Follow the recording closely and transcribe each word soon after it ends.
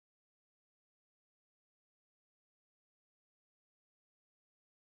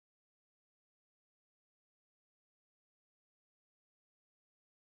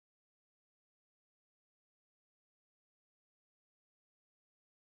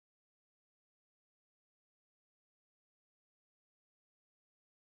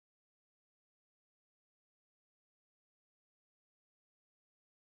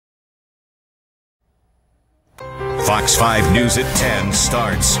Fox 5 News at 10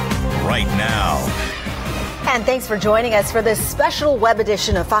 starts right now. And thanks for joining us for this special web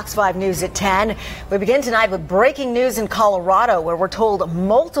edition of Fox 5 News at 10. We begin tonight with breaking news in Colorado, where we're told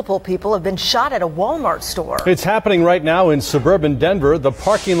multiple people have been shot at a Walmart store. It's happening right now in suburban Denver. The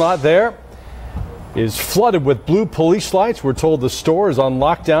parking lot there is flooded with blue police lights. We're told the store is on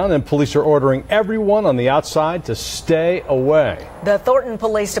lockdown and police are ordering everyone on the outside to stay away. The Thornton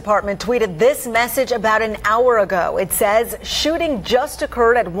Police Department tweeted this message about an hour ago. It says, shooting just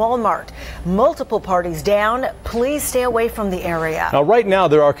occurred at Walmart. Multiple parties down. Please stay away from the area. Now, right now,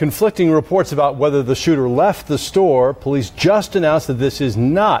 there are conflicting reports about whether the shooter left the store. Police just announced that this is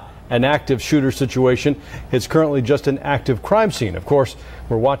not an active shooter situation. It's currently just an active crime scene. Of course,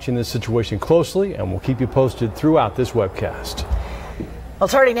 we're watching this situation closely and we'll keep you posted throughout this webcast. Well,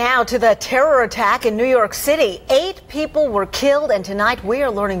 turning now to the terror attack in New York City. 8 people were killed, and tonight we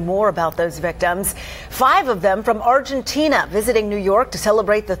are learning more about those victims. 5 of them from Argentina visiting New York to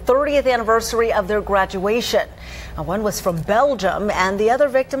celebrate the 30th anniversary of their graduation. One was from Belgium, and the other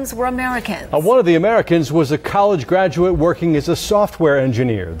victims were Americans. One of the Americans was a college graduate working as a software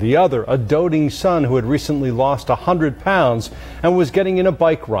engineer. The other, a doting son who had recently lost 100 pounds and was getting in a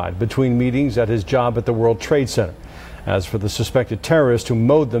bike ride between meetings at his job at the World Trade Center. As for the suspected terrorist who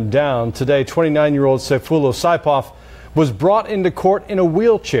mowed them down, today 29-year-old Sayfullo Saipov was brought into court in a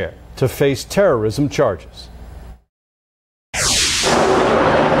wheelchair to face terrorism charges.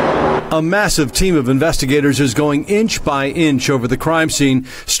 A massive team of investigators is going inch by inch over the crime scene,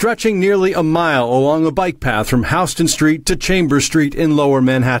 stretching nearly a mile along a bike path from Houston Street to Chambers Street in Lower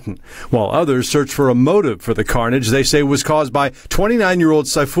Manhattan, while others search for a motive for the carnage they say was caused by 29-year-old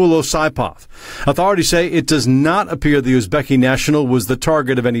Sayfullo Saipov. Authorities say it does not appear the Uzbeki national was the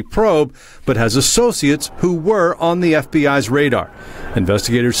target of any probe, but has associates who were on the FBI's radar.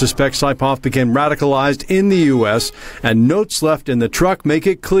 Investigators suspect Saipov became radicalized in the U.S., and notes left in the truck make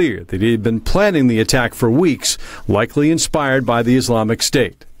it clear that he had been planning the attack for weeks, likely inspired by the Islamic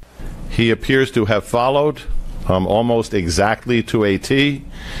State. He appears to have followed almost exactly to a T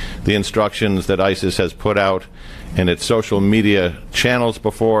the instructions that ISIS has put out in its social media channels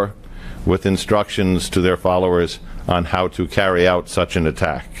before, with instructions to their followers on how to carry out such an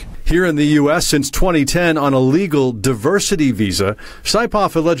attack. Here in the U.S. since 2010 on a legal diversity visa,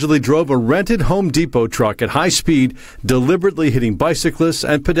 Saipov allegedly drove a rented Home Depot truck at high speed, deliberately hitting bicyclists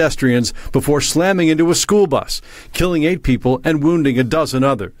and pedestrians before slamming into a school bus, killing 8 people and wounding a dozen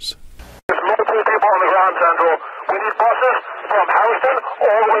others. There's multiple people on the ground, Central. We need buses from Houston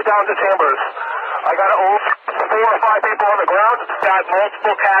all the way down to Chambers. I got 4 or 5 people on the ground. Got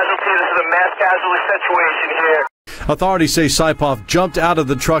multiple casualties. This is a mass casualty situation here. Authorities say Saipov jumped out of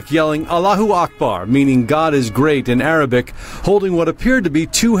the truck yelling Allahu Akbar, meaning God is great in Arabic, holding what appeared to be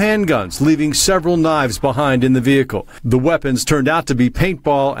 2 handguns, leaving several knives behind in the vehicle. The weapons turned out to be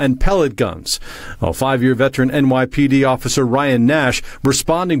paintball and pellet guns. A 5-year veteran NYPD officer Ryan Nash,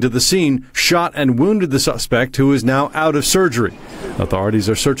 responding to the scene, shot and wounded the suspect, who is now out of surgery. Authorities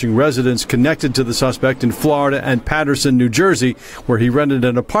are searching residents connected to the suspect in Florida and Patterson, New Jersey, where he rented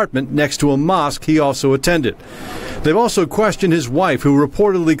an apartment next to a mosque he also attended. They've also questioned his wife, who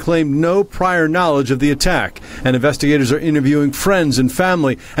reportedly claimed no prior knowledge of the attack, and investigators are interviewing friends and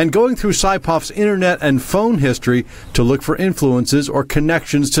family and going through Saipov's internet and phone history to look for influences or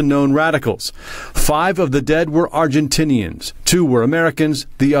connections to known radicals. 5 of the dead were Argentinians, 2 were Americans,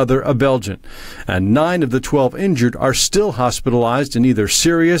 the other a Belgian, and 9 of the 12 injured are still hospitalized in either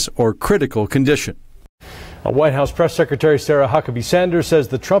serious or critical condition. White House Press Secretary Sarah Huckabee Sanders says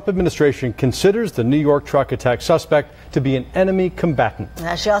the Trump administration considers the New York truck attack suspect to be an enemy combatant.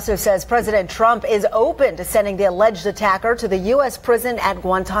 She also says President Trump is open to sending the alleged attacker to the U.S. prison at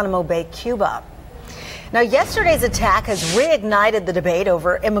Guantanamo Bay, Cuba. Now, yesterday's attack has reignited the debate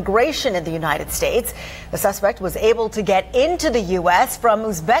over immigration in the United States. The suspect was able to get into the U.S. from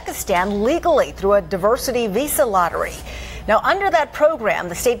Uzbekistan legally through a diversity visa lottery. Now, under that program,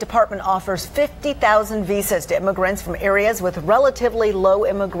 the State Department offers 50,000 visas to immigrants from areas with relatively low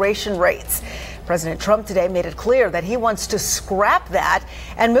immigration rates. President Trump today made it clear that he wants to scrap that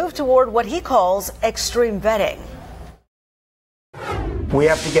and move toward what he calls extreme vetting. We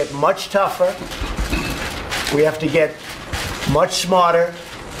have to get much tougher. We have to get much smarter.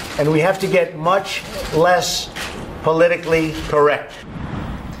 And we have to get much less politically correct.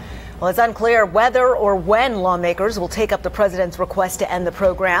 Well, it's unclear whether or when lawmakers will take up the president's request to end the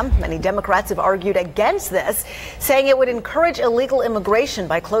program. Many Democrats have argued against this, saying it would encourage illegal immigration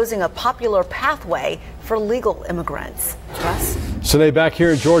by closing a popular pathway for legal immigrants. Russ? Today, back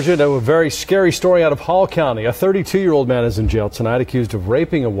here in Georgia, a very scary story out of Hall County. A 32-year-old man is in jail tonight accused of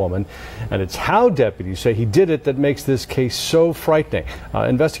raping a woman, and it's how deputies say he did it that makes this case so frightening.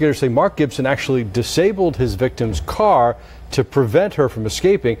 Investigators say Mark Gibson actually disabled his victim's car to prevent her from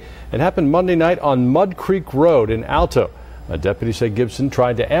escaping. It happened Monday night on Mud Creek Road in Alto. Deputies say Gibson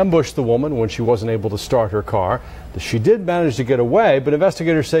tried to ambush the woman when she wasn't able to start her car. She did manage to get away, but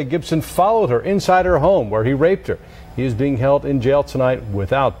investigators say Gibson followed her inside her home where he raped her. He is being held in jail tonight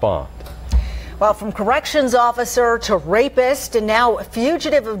without bond. Well, from corrections officer to rapist and now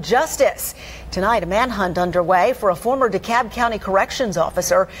fugitive of justice. Tonight, a manhunt underway for a former DeKalb County corrections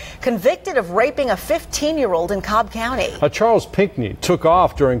officer convicted of raping a 15-year-old in Cobb County. Charles Pinckney took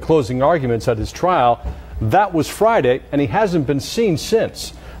off during closing arguments at his trial. That was Friday, and he hasn't been seen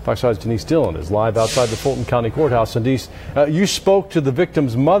since. Fox 5's Denise Dillon is live outside the Fulton County Courthouse. And Denise, you spoke to the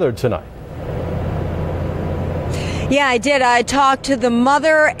victim's mother tonight. Yeah, I did. I talked to the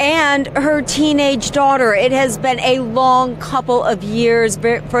mother and her teenage daughter. It has been a long couple of years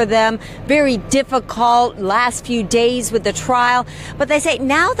for them. Very difficult last few days with the trial. But they say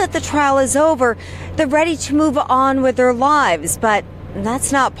now that the trial is over, they're ready to move on with their lives. But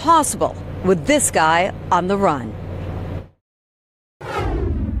that's not possible with this guy on the run.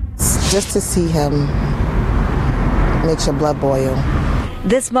 Just to see him makes your blood boil.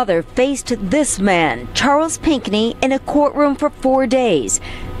 This mother faced this man, Charles Pinckney, in a courtroom for 4 days.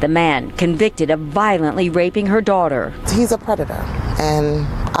 The man convicted of violently raping her daughter. He's a predator, and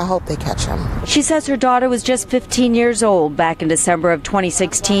I hope they catch him. She says her daughter was just 15 years old back in December of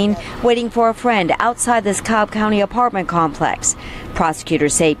 2016, waiting for a friend outside this Cobb County apartment complex.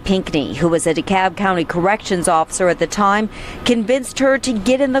 Prosecutors say Pinckney, who was a DeKalb County corrections officer at the time, convinced her to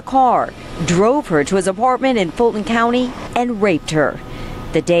get in the car, drove her to his apartment in Fulton County, and raped her.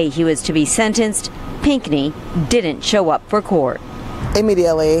 The day he was to be sentenced, Pinckney didn't show up for court.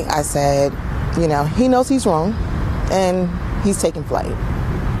 Immediately, I said, he knows he's wrong, and he's taking flight.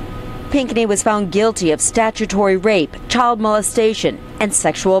 Pinckney was found guilty of statutory rape, child molestation, and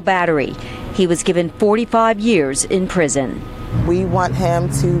sexual battery. He was given 45 years in prison. We want him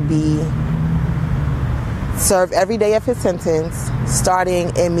to serve every day of his sentence,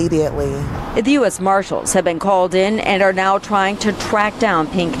 starting immediately. The U.S. Marshals have been called in and are now trying to track down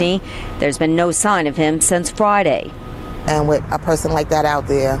Pinckney. There's been no sign of him since Friday. And with a person like that out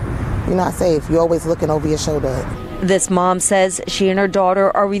there, you're not safe. You're always looking over your shoulder. This mom says she and her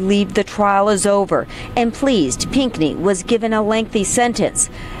daughter are relieved the trial is over and pleased Pinckney was given a lengthy sentence.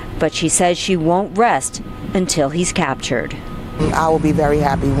 But she says she won't rest until he's captured. I will be very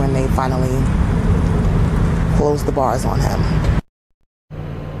happy when they finally close the bars on him.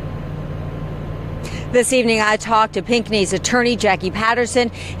 This evening, I talked to Pinckney's attorney, Jackie Patterson.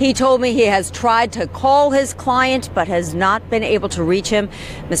 He told me he has tried to call his client, but has not been able to reach him.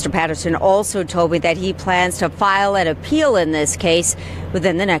 Mr. Patterson also told me that he plans to file an appeal in this case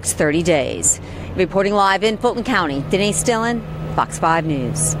within the next 30 days. Reporting live in Fulton County, Denise Dillon, Fox 5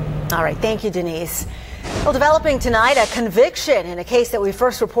 News. All right, thank you, Denise. Well, developing tonight, a conviction in a case that we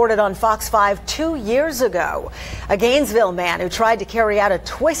first reported on Fox 5 2 years ago. A Gainesville man who tried to carry out a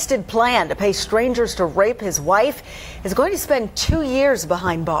twisted plan to pay strangers to rape his wife is going to spend 2 years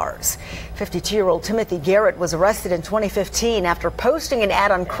behind bars. 52-year-old Timothy Garrett was arrested in 2015 after posting an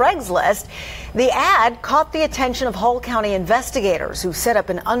ad on Craigslist. The ad caught the attention of Hall County investigators who set up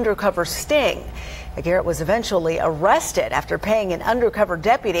an undercover sting. Garrett was eventually arrested after paying an undercover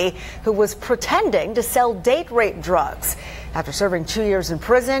deputy who was pretending to sell date rape drugs. After serving 2 years in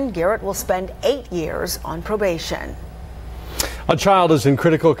prison, Garrett will spend 8 years on probation. A child is in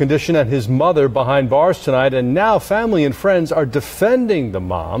critical condition and his mother behind bars tonight, and now family and friends are defending the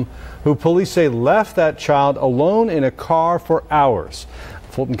mom, who police say left that child alone in a car for hours.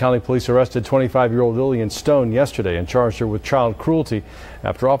 Fulton County Police arrested 25-year-old Lillian Stone yesterday and charged her with child cruelty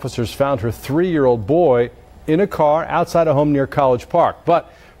after officers found her 3-year-old boy in a car outside a home near College Park.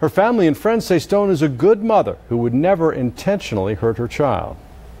 But her family and friends say Stone is a good mother who would never intentionally hurt her child.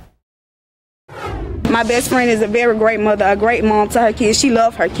 My best friend is a very great mother, a great mom to her kids. She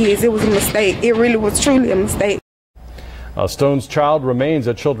loved her kids. It was a mistake. It really was truly a mistake. Stone's child remains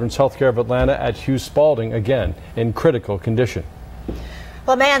at Children's Healthcare of Atlanta at Hugh Spalding, again in critical condition.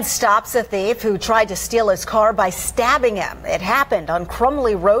 Well, a man stops a thief who tried to steal his car by stabbing him. It happened on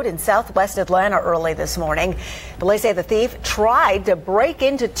Crumley Road in southwest Atlanta early this morning. Police say the thief tried to break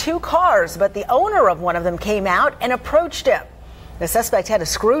into 2 cars, but the owner of one of them came out and approached him. The suspect had a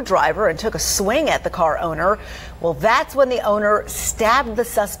screwdriver and took a swing at the car owner. Well, that's when the owner stabbed the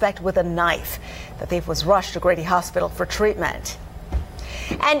suspect with a knife. The thief was rushed to Grady Hospital for treatment.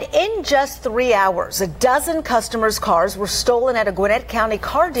 And in just 3 hours, a dozen customers' cars were stolen at a Gwinnett County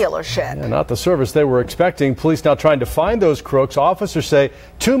car dealership. Yeah, not the service they were expecting. Police now trying to find those crooks. Officers say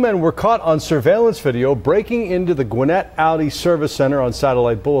 2 men were caught on surveillance video breaking into the Gwinnett Audi Service Center on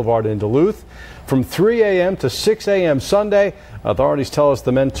Satellite Boulevard in Duluth. From 3 a.m. to 6 a.m. Sunday, authorities tell us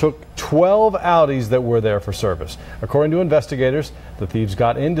the men took 12 Audis that were there for service. According to investigators, the thieves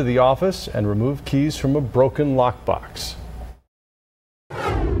got into the office and removed keys from a broken lockbox.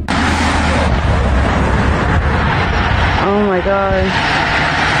 Oh my God.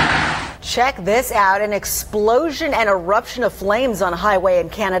 Check this out. An explosion and eruption of flames on a highway in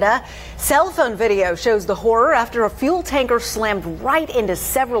Canada. Cell phone video shows the horror after a fuel tanker slammed right into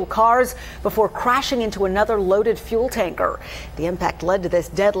several cars before crashing into another loaded fuel tanker. The impact led to this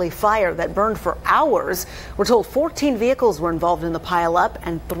deadly fire that burned for hours. We're told 14 vehicles were involved in the pileup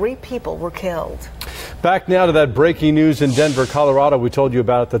and 3 people were killed. Back now to that breaking news in Denver, Colorado we told you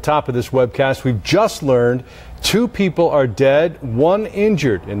about at the top of this webcast. We've just learned 2 people are dead, 1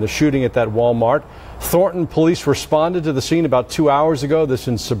 injured in the shooting at that Walmart. Thornton police responded to the scene about 2 hours ago. This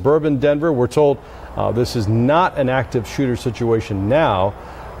in suburban Denver. We're told this is not an active shooter situation now.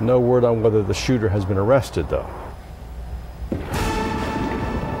 No word on whether the shooter has been arrested, though.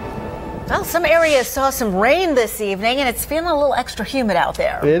 Well, some areas saw some rain this evening, and it's feeling a little extra humid out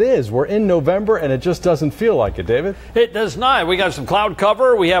there. It is. We're in November, and it just doesn't feel like it, David. It does not. We got some cloud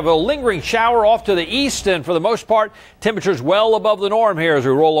cover. We have a lingering shower off to the east, and for the most part, temperatures well above the norm here as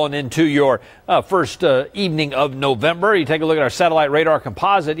we roll on into your first evening of November. You take a look at our satellite radar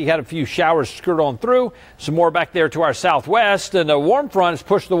composite. You had a few showers skirt on through, some more back there to our southwest, and a warm front has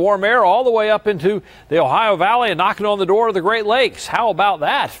pushed the warm air all the way up into the Ohio Valley and knocking on the door of the Great Lakes. How about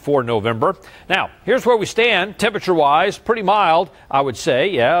that for November? Now, here's where we stand temperature-wise. Pretty mild, I would say.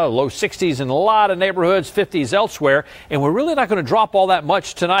 Yeah, low 60s in a lot of neighborhoods, 50s elsewhere. And we're really not going to drop all that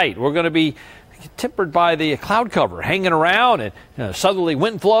much tonight. We're going to be tempered by the cloud cover hanging around and southerly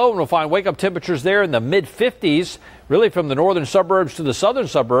wind flow, and we'll find wake-up temperatures there in the mid-50s, really from the northern suburbs to the southern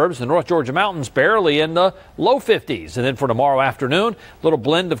suburbs. The North Georgia mountains barely in the low 50s. And then for tomorrow afternoon, a little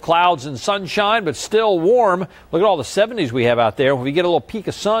blend of clouds and sunshine, but still warm. Look at all the 70s we have out there. When we get a little peak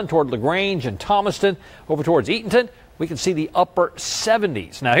of sun toward LaGrange and Thomaston over towards Eatonton, we can see the upper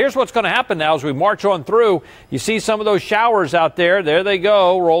 70s. Now, here's what's going to happen now as we march on through. You see some of those showers out there. There they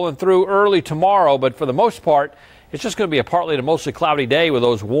go, rolling through early tomorrow. But for the most part, it's just going to be a partly to mostly cloudy day with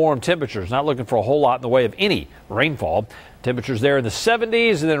those warm temperatures. Not looking for a whole lot in the way of any rainfall. Temperatures there in the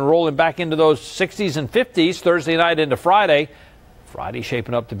 70s and then rolling back into those 60s and 50s Thursday night into Friday. Friday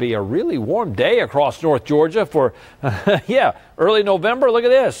shaping up to be a really warm day across North Georgia for, early November. Look at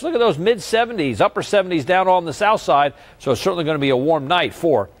this. Look at those mid-70s, upper 70s down on the south side. So it's certainly going to be a warm night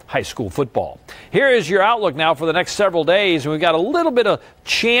for high school football. Here is your outlook now for the next several days. We've got a little bit of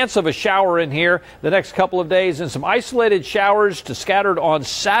chance of a shower in here the next couple of days and some isolated showers to scattered on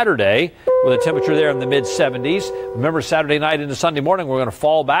Saturday with a temperature there in the mid-70s. Remember, Saturday night into Sunday morning, we're going to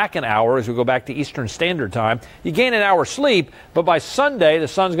fall back an hour as we go back to Eastern Standard Time. You gain an hour sleep, but by Sunday, the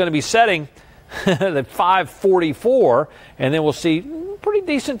sun's going to be setting at 5:44, and then we'll see pretty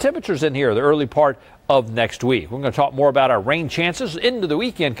decent temperatures in here the early part of next week. We're going to talk more about our rain chances into the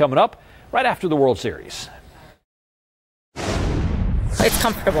weekend coming up right after the World Series. It's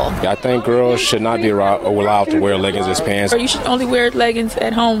comfortable. I think girls should not be allowed to wear leggings as pants. Or you should only wear leggings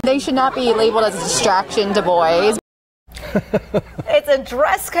at home. They should not be labeled as a distraction to boys. It's a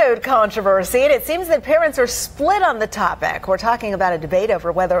dress code controversy, and it seems that parents are split on the topic. We're talking about a debate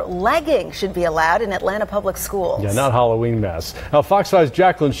over whether leggings should be allowed in Atlanta public schools. Yeah, not Halloween masks. Now, Fox 5's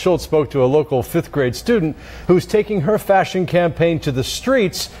Jacqueline Schultz spoke to a local 5th grade student who's taking her fashion campaign to the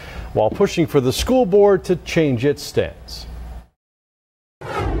streets while pushing for the school board to change its stance.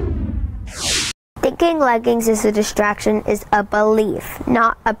 Thinking leggings is a distraction is a belief,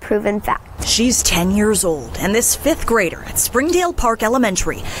 not a proven fact. She's 10 years old, and this 5th grader at Springdale Park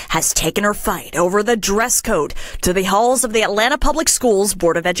Elementary has taken her fight over the dress code to the halls of the Atlanta Public Schools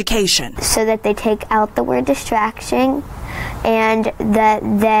Board of Education. So that they take out the word distraction and that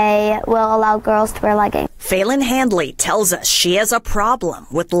they will allow girls to wear leggings. Phelan Handley tells us she has a problem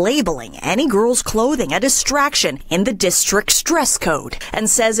with labeling any girl's clothing a distraction in the district's dress code and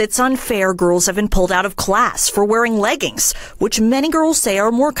says it's unfair girls have been pulled out of class for wearing leggings, which many girls say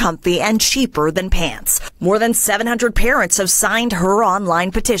are more comfy and cheaper than pants. More than 700 parents have signed her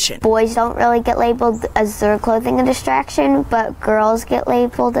online petition. Boys don't really get labeled as their clothing a distraction, but girls get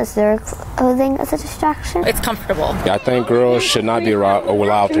labeled as their clothing as a distraction. It's comfortable. I think girls should not be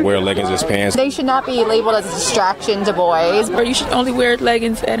allowed to wear leggings as pants. They should not be labeled as a distraction to boys. Or you should only wear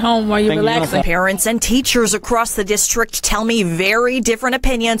leggings at home while you're relaxing. Parents and teachers across the district tell me very different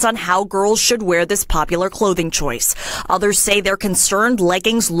opinions on how girls should wear this popular clothing choice. Others say they're concerned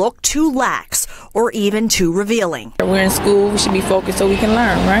leggings look too lax or even too revealing. We're in school, we should be focused so we can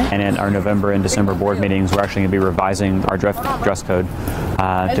learn, right? And in our November and December board meetings, we're actually going to be revising our dress code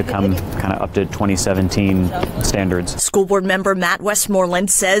to come kind of up to 2017 standards. School board member Matt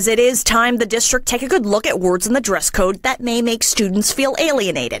Westmoreland says it is time the district take a good look at words in the dress code that may make students feel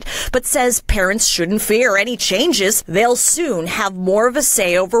alienated, but says parents shouldn't fear any changes. They'll soon have more of a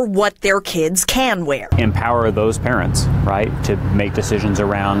say over what their kids can wear. Empower those parents, right, to make decisions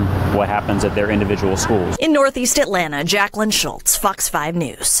around what happens at their individual schools. In Northeast Atlanta, Jacqueline Schultz, Fox 5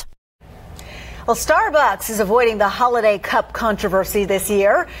 News. Well, Starbucks is avoiding the holiday cup controversy this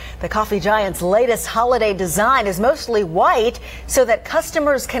year. The coffee giant's latest holiday design is mostly white so that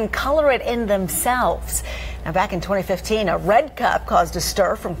customers can color it in themselves. Now, back in 2015, a red cup caused a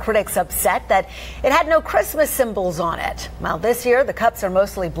stir from critics upset that it had no Christmas symbols on it. Well, this year, the cups are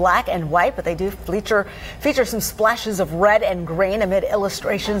mostly black and white, but they do feature some splashes of red and green amid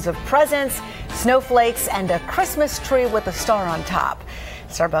illustrations of presents, snowflakes, and a Christmas tree with a star on top.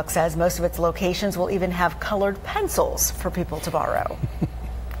 Starbucks says most of its locations will even have colored pencils for people to borrow.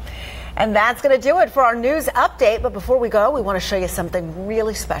 And that's going to do it for our news update. But before we go, we want to show you something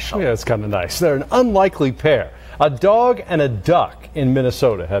really special. Yeah, it's kind of nice. They're an unlikely pair. A dog and a duck in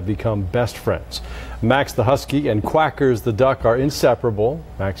Minnesota have become best friends. Max the husky and Quackers the duck are inseparable.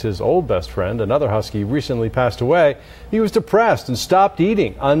 Max's old best friend, another husky, recently passed away. He was depressed and stopped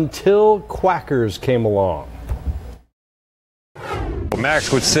eating until Quackers came along.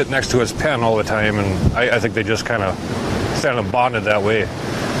 Max would sit next to his pen all the time, and I think they just kind of bonded that way.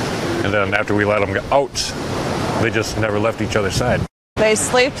 And then after we let them out, they just never left each other's side. They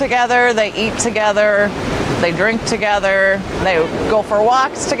sleep together, they eat together, they drink together, they go for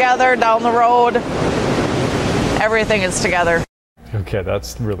walks together down the road. Everything is together. Okay,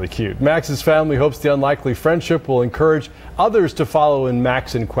 that's really cute. Max's family hopes the unlikely friendship will encourage others to follow in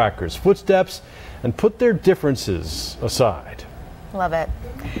Max and Quacker's footsteps and put their differences aside. Love it.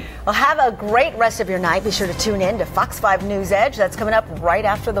 Well, have a great rest of your night. Be sure to tune in to Fox 5 News Edge. That's coming up right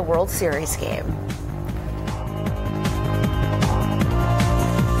after the World Series game.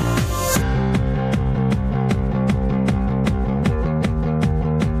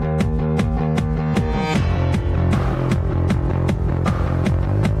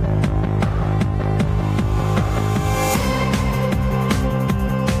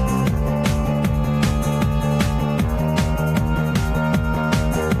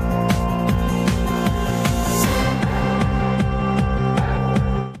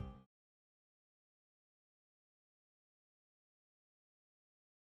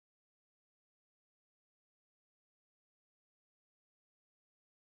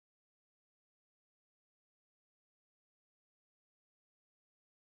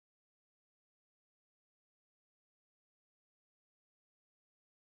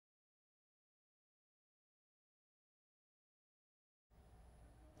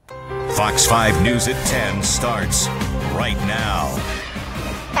 Fox 5 News at 10 starts right now.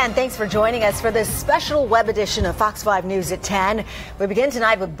 And thanks for joining us for this special web edition of Fox 5 News at 10. We begin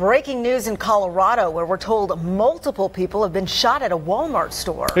tonight with breaking news in Colorado, where we're told multiple people have been shot at a Walmart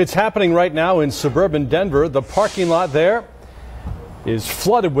store. It's happening right now in suburban Denver. The parking lot there is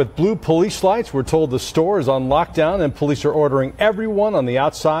flooded with blue police lights. We're told the store is on lockdown and police are ordering everyone on the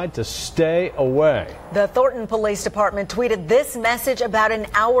outside to stay away. The Thornton Police Department tweeted this message about an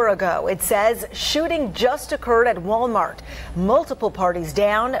hour ago. It says, shooting just occurred at Walmart. Multiple parties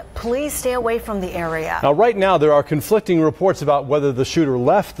down. Please stay away from the area. Now, right now, there are conflicting reports about whether the shooter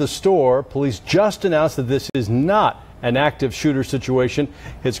left the store. Police just announced that this is not an active shooter situation.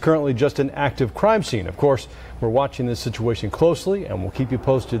 It's currently just an active crime scene. Of course, we're watching this situation closely and we'll keep you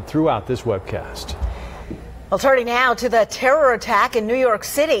posted throughout this webcast. Well, turning now to the terror attack in New York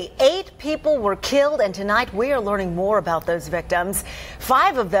City. 8 people were killed, and tonight we are learning more about those victims.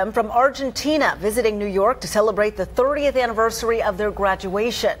 5 of them from Argentina visiting New York to celebrate the 30th anniversary of their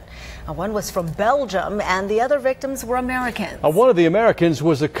graduation. One was from Belgium, and the other victims were Americans. One of the Americans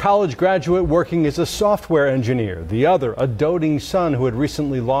was a college graduate working as a software engineer. The other, a doting son who had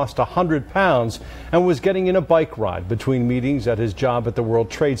recently lost 100 pounds and was getting in a bike ride between meetings at his job at the World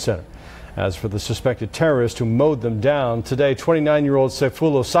Trade Center. As for the suspected terrorist who mowed them down, today 29-year-old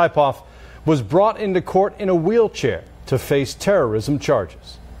Sayfullo Saipov was brought into court in a wheelchair to face terrorism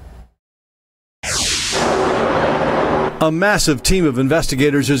charges. A massive team of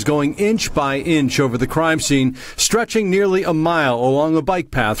investigators is going inch by inch over the crime scene, stretching nearly a mile along a bike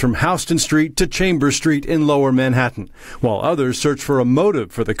path from Houston Street to Chambers Street in Lower Manhattan, while others search for a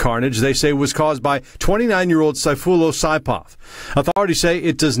motive for the carnage they say was caused by 29-year-old Sayfullo Saipov. Authorities say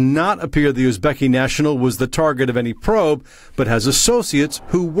it does not appear the Uzbeki national was the target of any probe, but has associates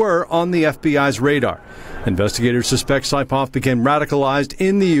who were on the FBI's radar. Investigators suspect Saipov became radicalized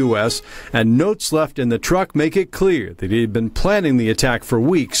in the U.S., and notes left in the truck make it clear that he had been planning the attack for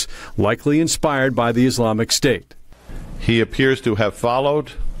weeks, likely inspired by the Islamic State. He appears to have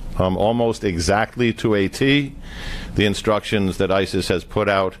followed almost exactly to a T the instructions that ISIS has put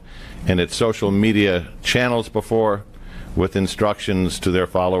out in its social media channels before, with instructions to their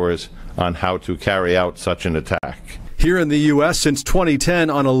followers on how to carry out such an attack. Here in the U.S. since 2010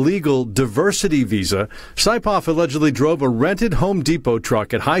 on a legal diversity visa, Saipov allegedly drove a rented Home Depot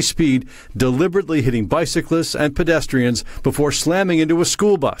truck at high speed, deliberately hitting bicyclists and pedestrians before slamming into a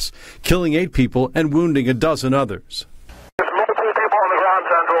school bus, killing 8 people and wounding a dozen others. There's multiple people on the ground,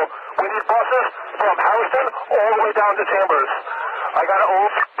 Central. We need buses from Houston all the way down to Chambers. I got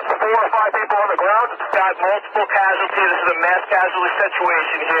 4 or 5 people on the ground. Got multiple casualties. This is a mass casualty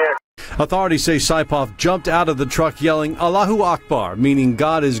situation here. Authorities say Saipov jumped out of the truck yelling Allahu Akbar, meaning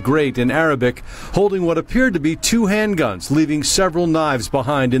God is great in Arabic, holding what appeared to be 2 handguns, leaving several knives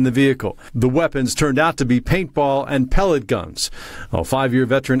behind in the vehicle. The weapons turned out to be paintball and pellet guns. A 5-year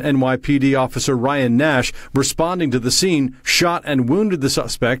veteran NYPD officer Ryan Nash, responding to the scene, shot and wounded the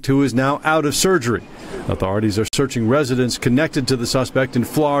suspect, who is now out of surgery. Authorities are searching residents connected to the suspect in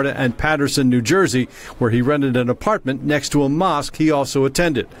Florida and Patterson, New Jersey, where he rented an apartment next to a mosque he also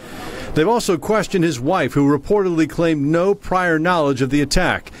attended. They've also questioned his wife, who reportedly claimed no prior knowledge of the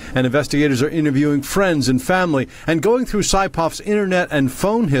attack, and investigators are interviewing friends and family and going through Saipov's internet and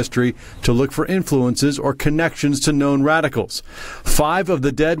phone history to look for influences or connections to known radicals. 5 of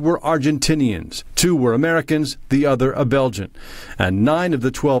the dead were Argentinians, 2 were Americans, the other a Belgian, and 9 of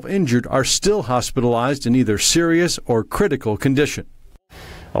the 12 injured are still hospitalized in either serious or critical condition.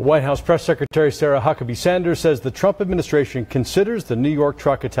 White House Press Secretary Sarah Huckabee Sanders says the Trump administration considers the New York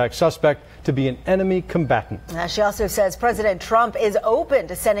truck attack suspect to be an enemy combatant. She also says President Trump is open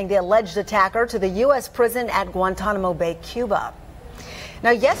to sending the alleged attacker to the U.S. prison at Guantanamo Bay, Cuba. Now,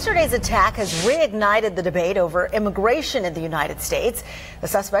 yesterday's attack has reignited the debate over immigration in the United States. The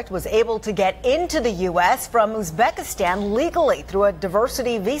suspect was able to get into the U.S. from Uzbekistan legally through a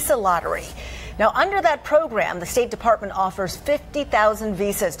diversity visa lottery. Now, under that program, the State Department offers 50,000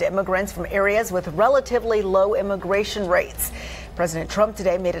 visas to immigrants from areas with relatively low immigration rates. President Trump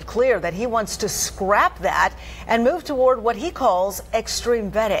today made it clear that he wants to scrap that and move toward what he calls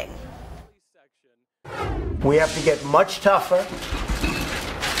extreme vetting. We have to get much tougher.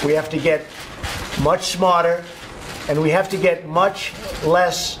 We have to get much smarter. And we have to get much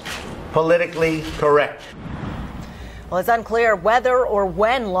less politically correct. Well, it's unclear whether or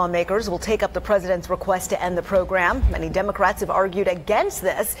when lawmakers will take up the president's request to end the program. Many Democrats have argued against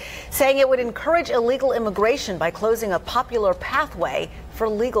this, saying it would encourage illegal immigration by closing a popular pathway for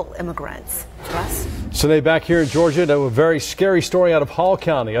legal immigrants. Russ? Today, back here in Georgia, a very scary story out of Hall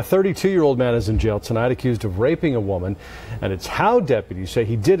County. A 32-year-old man is in jail tonight accused of raping a woman, and it's how deputies say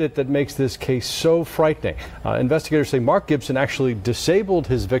he did it that makes this case so frightening. Investigators say Mark Gibson actually disabled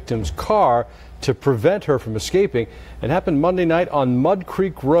his victim's car to prevent her from escaping. It happened Monday night on Mud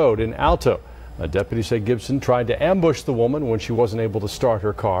Creek Road in Alto. Deputies say Gibson tried to ambush the woman when she wasn't able to start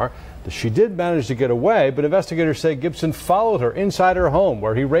her car. She did manage to get away, but investigators say Gibson followed her inside her home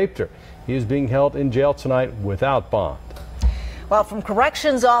where he raped her. He is being held in jail tonight without bond. Well, from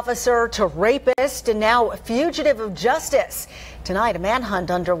corrections officer to rapist and now fugitive of justice. Tonight, a manhunt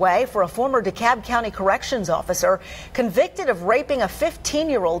underway for a former DeKalb County corrections officer convicted of raping a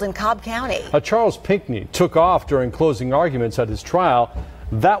 15-year-old in Cobb County. Charles Pinckney took off during closing arguments at his trial.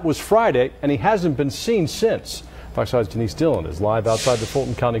 That was Friday, and he hasn't been seen since. Fox 5's Denise Dillon is live outside the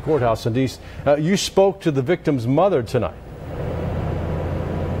Fulton County Courthouse. And Denise, you spoke to the victim's mother tonight.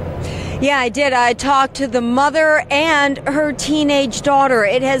 Yeah, I did. I talked to the mother and her teenage daughter.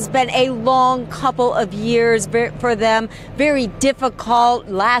 It has been a long couple of years for them. Very difficult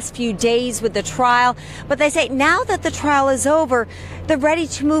last few days with the trial. But they say now that the trial is over, they're ready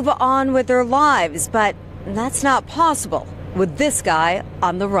to move on with their lives. But that's not possible with this guy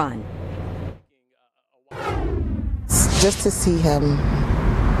on the run. Just to see him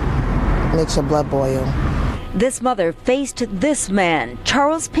makes your blood boil. This mother faced this man,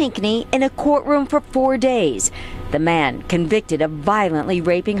 Charles Pinckney, in a courtroom for 4 days. The man convicted of violently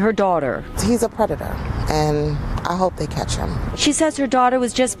raping her daughter. He's a predator, and I hope they catch him. She says her daughter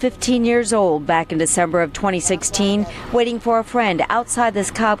was just 15 years old back in December of 2016, waiting for a friend outside this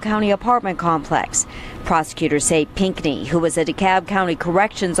Cobb County apartment complex. Prosecutors say Pinckney, who was a DeKalb County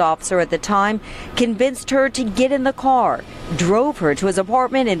corrections officer at the time, convinced her to get in the car, drove her to his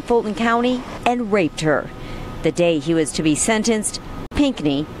apartment in Fulton County, and raped her. The day he was to be sentenced,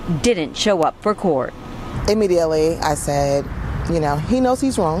 Pinckney didn't show up for court. Immediately, I said, you know, he knows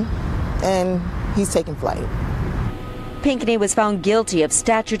he's wrong, and he's taking flight. Pinckney was found guilty of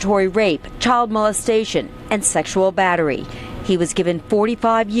statutory rape, child molestation, and sexual battery. He was given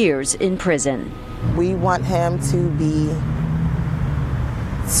 45 years in prison. We want him to be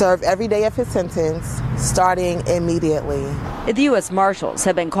served every day of his sentence, starting immediately. The U.S. Marshals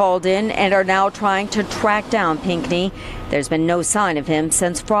have been called in and are now trying to track down Pinckney. There's been no sign of him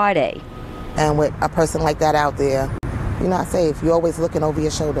since Friday. And with a person like that out there, you're not safe. You're always looking over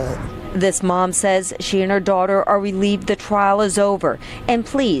your shoulder. This mom says she and her daughter are relieved the trial is over and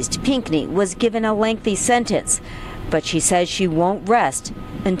pleased Pinckney was given a lengthy sentence. But she says she won't rest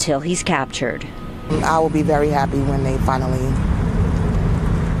until he's captured. I will be very happy when they finally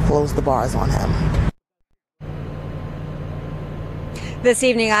close the bars on him. This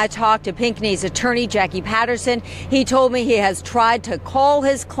evening, I talked to Pinckney's attorney, Jackie Patterson. He told me he has tried to call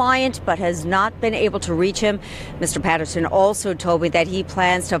his client, but has not been able to reach him. Mr. Patterson also told me that he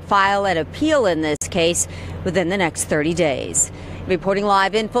plans to file an appeal in this case within the next 30 days. Reporting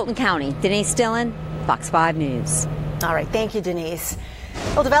live in Fulton County, Denise Dillon, Fox 5 News. All right, thank you, Denise.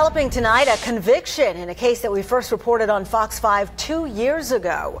 Well, developing tonight, a conviction in a case that we first reported on Fox 5 2 years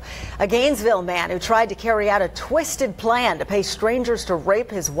ago. A Gainesville man who tried to carry out a twisted plan to pay strangers to rape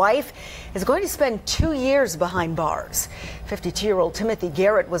his wife is going to spend 2 years behind bars. 52-year-old Timothy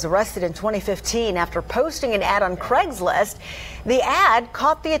Garrett was arrested in 2015 after posting an ad on Craigslist. The ad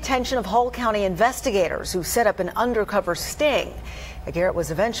caught the attention of Hall County investigators who set up an undercover sting. Garrett was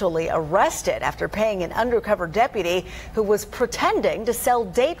eventually arrested after paying an undercover deputy who was pretending to sell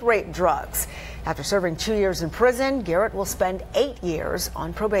date rape drugs. After serving 2 years in prison, Garrett will spend 8 years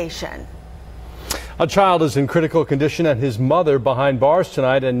on probation. A child is in critical condition and his mother behind bars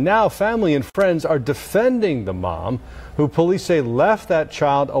tonight, and now family and friends are defending the mom, who police say left that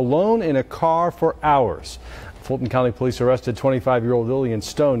child alone in a car for hours. Fulton County Police arrested 25-year-old Lillian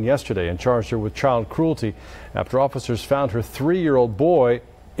Stone yesterday and charged her with child cruelty after officers found her 3-year-old boy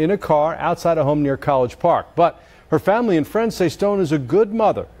in a car outside a home near College Park. But her family and friends say Stone is a good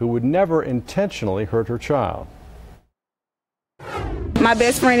mother who would never intentionally hurt her child. My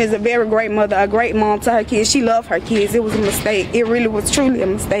best friend is a very great mother, a great mom to her kids. She loved her kids. It was a mistake. It really was truly a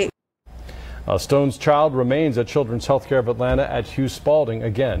mistake. Stone's child remains at Children's Healthcare of Atlanta at Hugh Spalding,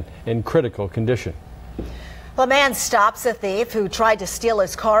 again in critical condition. A man stops a thief who tried to steal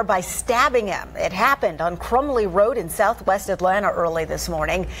his car by stabbing him. It happened on Crumley Road in southwest Atlanta early this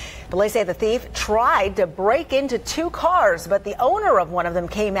morning. Police say the thief tried to break into 2 cars, but the owner of one of them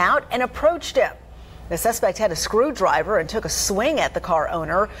came out and approached him. The suspect had a screwdriver and took a swing at the car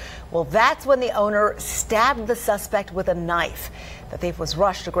owner. Well, that's when the owner stabbed the suspect with a knife. The thief was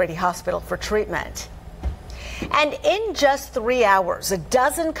rushed to Grady Hospital for treatment. And in just 3 hours, a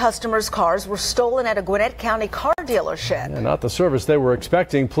dozen customers' cars were stolen at a Gwinnett County car dealership. Not the service they were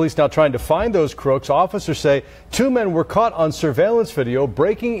expecting. Police now trying to find those crooks. Officers say 2 men were caught on surveillance video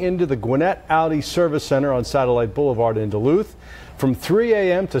breaking into the Gwinnett Audi Service Center on Satellite Boulevard in Duluth. From 3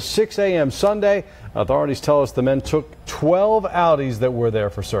 a.m. to 6 a.m. Sunday, authorities tell us the men took 12 Audis that were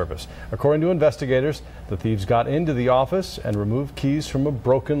there for service. According to investigators, the thieves got into the office and removed keys from a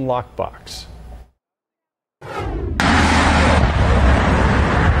broken lockbox.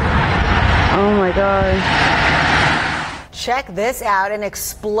 Oh my God. Check this out. An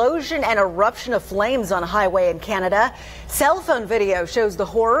explosion and eruption of flames on a highway in Canada. Cell phone video shows the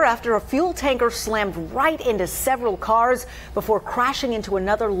horror after a fuel tanker slammed right into several cars before crashing into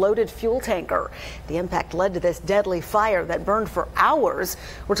another loaded fuel tanker. The impact led to this deadly fire that burned for hours.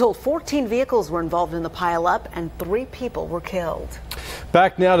 We're told 14 vehicles were involved in the pileup and 3 people were killed.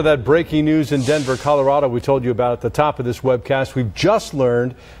 Back now to that breaking news in Denver, Colorado we told you about at the top of this webcast. We've just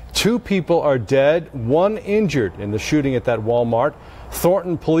learned 2 people are dead, 1 injured in the shooting at that Walmart.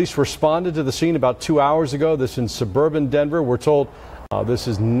 Thornton police responded to the scene about 2 hours ago. This in suburban Denver. We're told this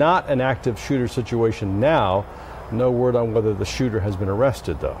is not an active shooter situation now. No word on whether the shooter has been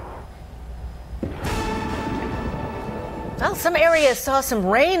arrested, though. Well, some areas saw some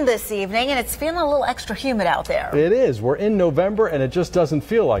rain this evening, and it's feeling a little extra humid out there. It is. We're in November, and it just doesn't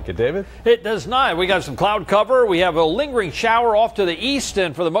feel like it, David. It does not. We got some cloud cover. We have a lingering shower off to the east,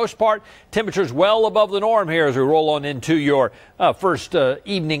 and for the most part, temperatures well above the norm here as we roll on into your first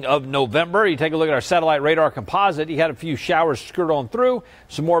evening of November. You take a look at our satellite radar composite. You had a few showers skirt on through,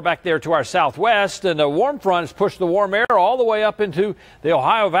 some more back there to our southwest, and a warm front has pushed the warm air all the way up into the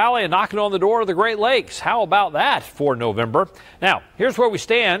Ohio Valley and knocking on the door of the Great Lakes. How about that for November? Now, here's where we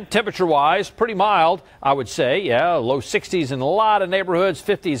stand temperature-wise. Pretty mild, I would say. Yeah, low 60s in a lot of neighborhoods,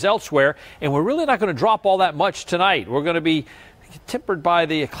 50s elsewhere. And we're really not going to drop all that much tonight. We're going to be tempered by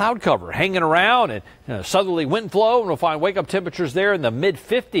the cloud cover hanging around and southerly wind flow. And we'll find wake-up temperatures there in the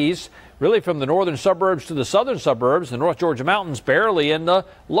mid-50s. Really from the northern suburbs to the southern suburbs, the North Georgia mountains barely in the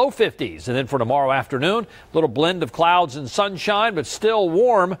low 50s. And then for tomorrow afternoon, a little blend of clouds and sunshine, but still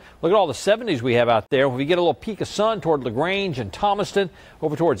warm. Look at all the 70s we have out there. When we get a little peek of sun toward LaGrange and Thomaston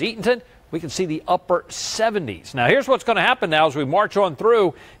over towards Eatonton, we can see the upper 70s. Now, here's what's going to happen now as we march on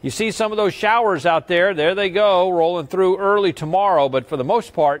through. You see some of those showers out there. There they go, rolling through early tomorrow. But for the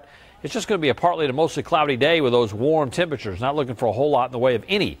most part, it's just going to be a partly to mostly cloudy day with those warm temperatures. Not looking for a whole lot in the way of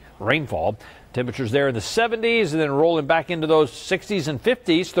any rainfall. Temperatures there in the 70s and then rolling back into those 60s and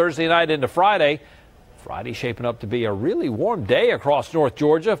 50s Thursday night into Friday. Friday shaping up to be a really warm day across North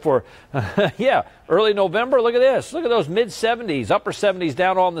Georgia for, early November. Look at this. Look at those mid-70s, upper 70s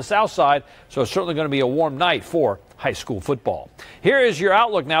down on the south side. So it's certainly going to be a warm night for high school football. Here is your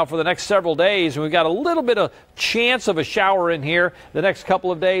outlook now for the next several days. We've got a little bit of chance of a shower in here the next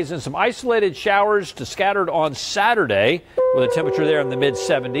couple of days and some isolated showers to scattered on Saturday with a temperature there in the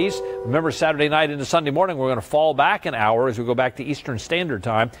mid-70s. Remember, Saturday night into Sunday morning, we're going to fall back an hour as we go back to Eastern Standard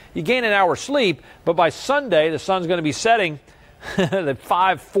Time. You gain an hour sleep, but by Sunday, the sun's going to be setting at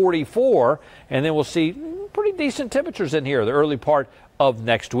 5:44, and then we'll see pretty decent temperatures in here the early part of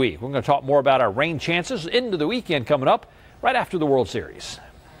next week. We're going to talk more about our rain chances into the weekend coming up right after the World Series.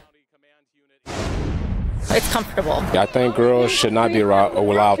 It's comfortable. I think girls should not be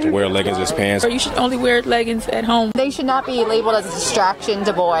allowed to wear leggings as pants. Or you should only wear leggings at home. They should not be labeled as a distraction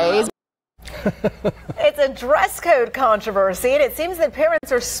to boys. It's a dress code controversy, and it seems that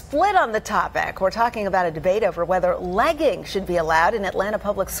parents are split on the topic. We're talking about a debate over whether leggings should be allowed in Atlanta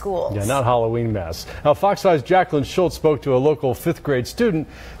public schools. Yeah, not Halloween mess. Now, Fox 5's Jacqueline Schultz spoke to a local 5th grade student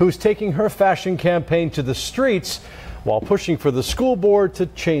who's taking her fashion campaign to the streets while pushing for the school board to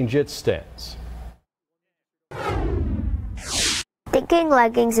change its stance. Thinking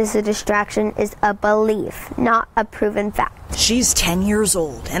leggings is a distraction is a belief, not a proven fact. She's 10 years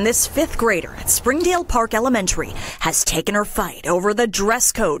old, and this 5th grader at Springdale Park Elementary has taken her fight over the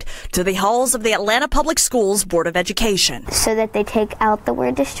dress code to the halls of the Atlanta Public Schools Board of Education. So that they take out the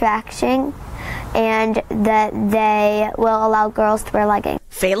word distraction and that they will allow girls to wear leggings.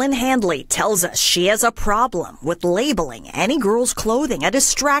 Phelan Handley tells us she has a problem with labeling any girl's clothing a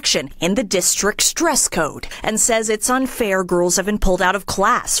distraction in the district's dress code and says it's unfair girls have been pulled out of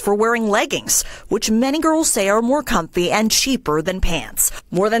class for wearing leggings, which many girls say are more comfy and cheaper than pants.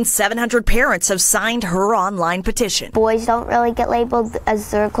 More than 700 parents have signed her online petition. Boys don't really get labeled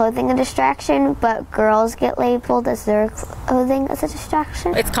as their clothing a distraction, but girls get labeled as their clothing as a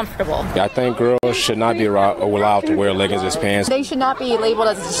distraction. It's comfortable. I think girls should not be allowed to wear leggings as pants. They should not be labeled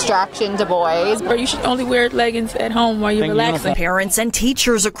as a distraction to boys. Or you should only wear leggings at home while you're relaxing. Parents and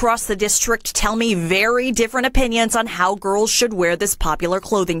teachers across the district tell me very different opinions on how girls should wear this popular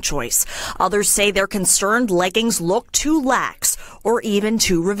clothing choice. Others say they're concerned leggings look too lax or even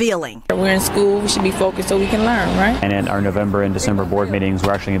too revealing. We're in school, we should be focused so we can learn, right? And in our November and December board meetings,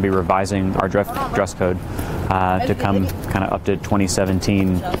 we're actually going to be revising our dress code to come kind of up to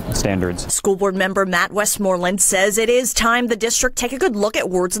 2017 standards. School board member Matt Westmoreland says it is time the district take a good look at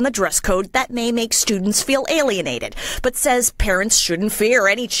words in the dress code that may make students feel alienated, but says parents shouldn't fear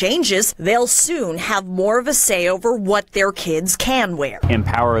any changes. They'll soon have more of a say over what their kids can wear.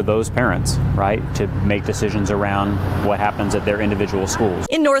 Empower those parents, right, to make decisions around what happens at their individual schools.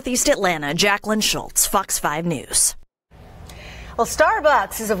 In Northeast Atlanta, Jacqueline Schultz, Fox 5 News. Well,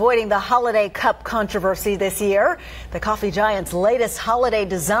 Starbucks is avoiding the holiday cup controversy this year. The coffee giant's latest holiday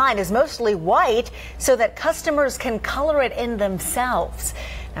design is mostly white so that customers can color it in themselves.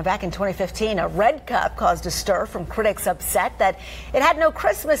 Now, back in 2015, a red cup caused a stir from critics upset that it had no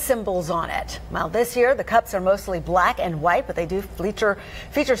Christmas symbols on it. Well, this year, the cups are mostly black and white, but they do feature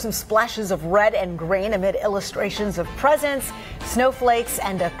some splashes of red and green amid illustrations of presents, snowflakes,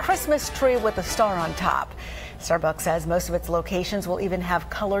 and a Christmas tree with a star on top. Starbucks says most of its locations will even have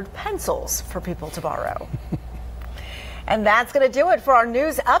colored pencils for people to borrow. And that's going to do it for our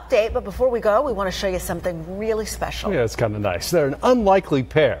news update. But before we go, we want to show you something really special. Yeah, it's kind of nice. They're an unlikely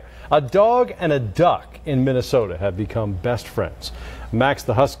pair. A dog and a duck in Minnesota have become best friends. Max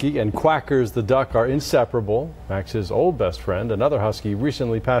the husky and Quackers the duck are inseparable. Max's old best friend, another husky,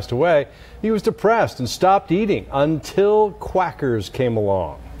 recently passed away. He was depressed and stopped eating until Quackers came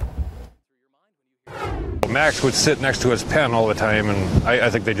along. Max would sit next to his pen all the time, and I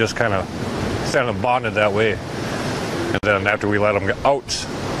think they just kind of bonded that way. And then after we let them out,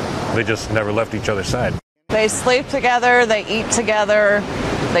 they just never left each other's side. They sleep together, they eat together,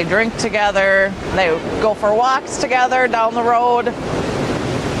 they drink together, they go for walks together down the road.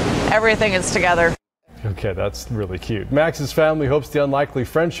 Everything is together. Okay, that's really cute. Max's family hopes the unlikely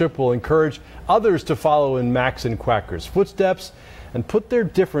friendship will encourage others to follow in Max and Quacker's footsteps and put their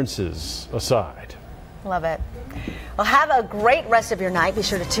differences aside. Love it. Well, have a great rest of your night. Be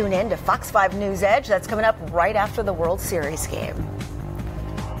sure to tune in to Fox 5 News Edge. That's coming up right after the World Series game.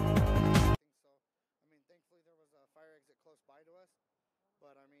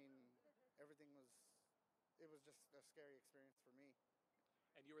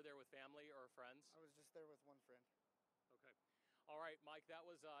 All right, Mike, that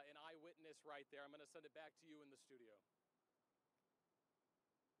was an eyewitness right there. I'm going to send it back to you in the studio.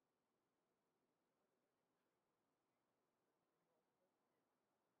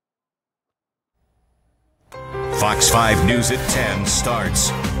 Fox 5 News at 10 starts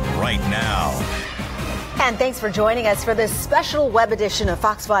right now. And thanks for joining us for this special web edition of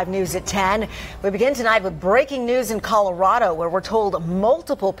Fox 5 News at 10. We begin tonight with breaking news in Colorado, where we're told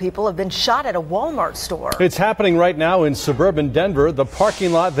multiple people have been shot at a Walmart store. It's happening right now in suburban Denver. The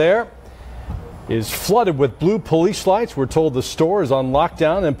parking lot there is flooded with blue police lights. We're told the store is on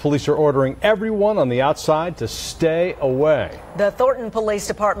lockdown and police are ordering everyone on the outside to stay away. The Thornton Police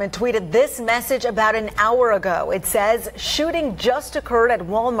Department tweeted this message about an hour ago. It says, shooting just occurred at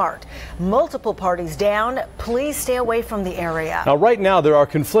Walmart. Multiple parties down. Please stay away from the area. Now, right now, there are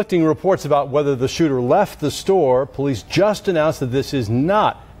conflicting reports about whether the shooter left the store. Police just announced that this is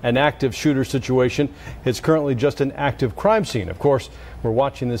not an active shooter situation. It's currently just an active crime scene. Of course, we're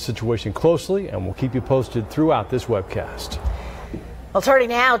watching this situation closely and we'll keep you posted throughout this webcast. Well, turning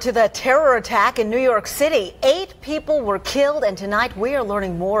now to the terror attack in New York City. 8 people were killed, and tonight we are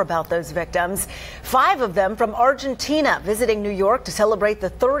learning more about those victims. 5 of them from Argentina visiting New York to celebrate the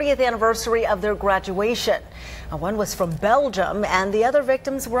 30th anniversary of their graduation. One was from Belgium, and the other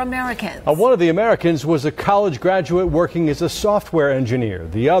victims were Americans. One of the Americans was a college graduate working as a software engineer.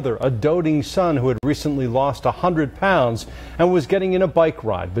 The other, a doting son who had recently lost 100 pounds and was getting in a bike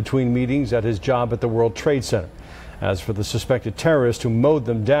ride between meetings at his job at the World Trade Center. As for the suspected terrorist who mowed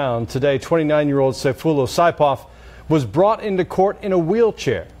them down, today 29-year-old Sayfullo Saipov was brought into court in a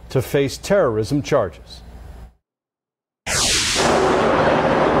wheelchair to face terrorism charges.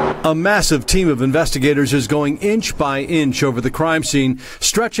 A massive team of investigators is going inch by inch over the crime scene,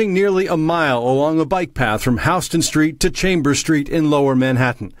 stretching nearly a mile along a bike path from Houston Street to Chambers Street in Lower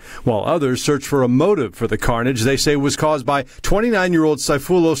Manhattan, while others search for a motive for the carnage they say was caused by 29-year-old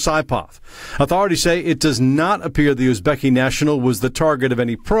Sayfullo Saipov. Authorities say it does not appear the Uzbeki national was the target of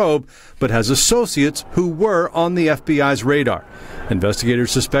any probe, but has associates who were on the FBI's radar.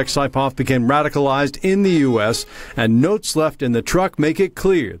 Investigators suspect Saipov became radicalized in the U.S., and notes left in the truck make it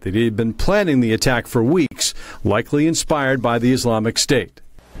clear that he had been planning the attack for weeks, likely inspired by the Islamic State.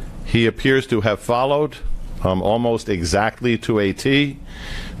 He appears to have followed almost exactly to a T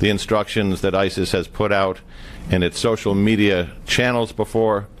the instructions that ISIS has put out in its social media channels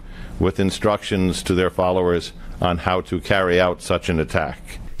before, with instructions to their followers on how to carry out such an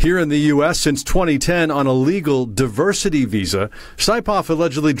attack. Here in the U.S. since 2010 on a legal diversity visa, Saipov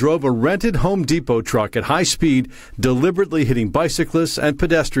allegedly drove a rented Home Depot truck at high speed, deliberately hitting bicyclists and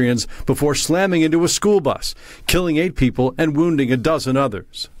pedestrians before slamming into a school bus, killing 8 people and wounding a dozen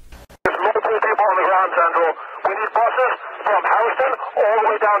others. There's multiple people on the ground, Central. We need buses from Houston all the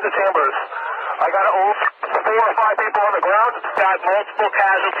way down to Chambers. I got 4 or 5 people on the ground. Got multiple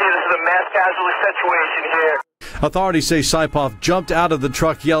casualties. This is a mass casualty situation here. Authorities say Saipov jumped out of the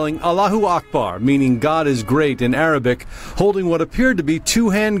truck yelling Allahu Akbar, meaning God is great in Arabic, holding what appeared to be 2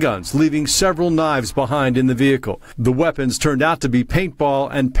 handguns, leaving several knives behind in the vehicle. The weapons turned out to be paintball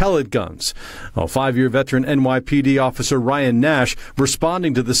and pellet guns. A 5-year veteran NYPD officer Ryan Nash,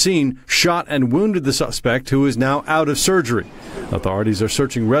 responding to the scene, shot and wounded the suspect, who is now out of surgery. Authorities are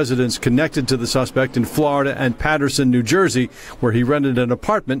searching residents connected to the suspect in Florida and Patterson, New Jersey, where he rented an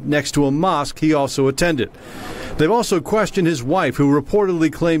apartment next to a mosque he also attended. They've also questioned his wife, who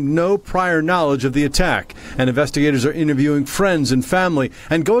reportedly claimed no prior knowledge of the attack. And investigators are interviewing friends and family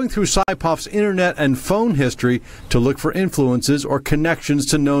and going through Saipov's internet and phone history to look for influences or connections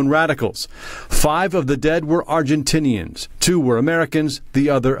to known radicals. 5 of the dead were Argentinians, 2 were Americans, the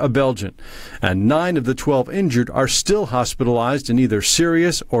other a Belgian. And 9 of the 12 injured are still hospitalized in either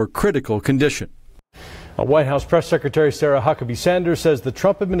serious or critical condition. White House Press Secretary Sarah Huckabee Sanders says the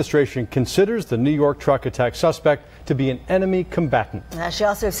Trump administration considers the New York truck attack suspect to be an enemy combatant. She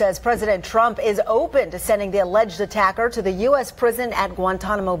also says President Trump is open to sending the alleged attacker to the U.S. prison at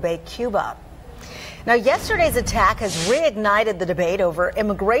Guantanamo Bay, Cuba. Now, yesterday's attack has reignited the debate over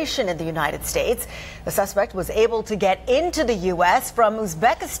immigration in the United States. The suspect was able to get into the U.S. from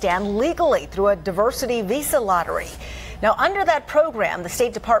Uzbekistan legally through a diversity visa lottery. Now, under that program, the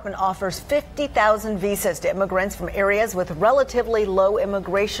State Department offers 50,000 visas to immigrants from areas with relatively low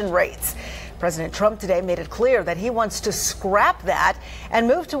immigration rates. President Trump today made it clear that he wants to scrap that and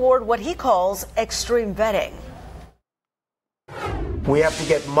move toward what he calls extreme vetting. We have to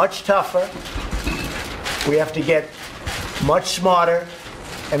get much tougher. We have to get much smarter.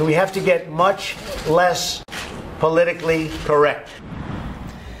 And we have to get much less politically correct.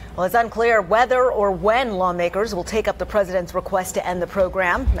 Well, it's unclear whether or when lawmakers will take up the president's request to end the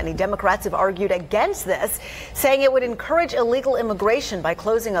program. Many Democrats have argued against this, saying it would encourage illegal immigration by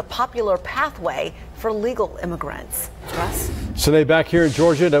closing a popular pathway for legal immigrants. Russ? Today, back here in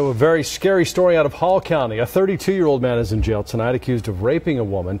Georgia, a very scary story out of Hall County. A 32-year-old man is in jail tonight accused of raping a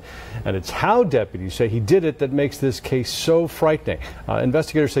woman, and it's how deputies say he did it that makes this case so frightening.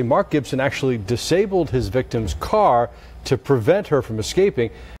 Investigators say Mark Gibson actually disabled his victim's car to prevent her from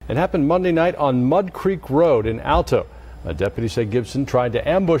escaping. It happened Monday night on Mud Creek Road in Alto. Deputies say Gibson tried to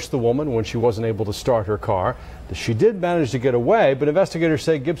ambush the woman when she wasn't able to start her car. She did manage to get away, but investigators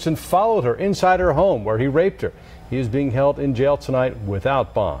say Gibson followed her inside her home where he raped her. He is being held in jail tonight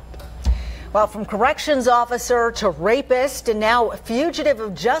without bond. Well, from corrections officer to rapist and now fugitive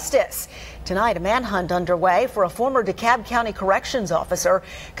of justice. Tonight, a manhunt underway for a former DeKalb County corrections officer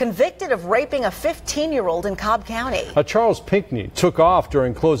convicted of raping a 15-year-old in Cobb County. Charles Pinckney took off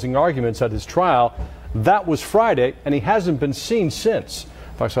during closing arguments at his trial. That was Friday, and he hasn't been seen since.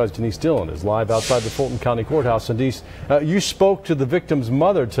 Fox 5's Denise Dillon is live outside the Fulton County Courthouse. And Denise, you spoke to the victim's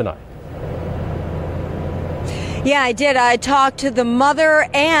mother tonight. Yeah, I did. I talked to the mother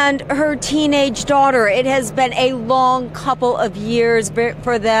and her teenage daughter. It has been a long couple of years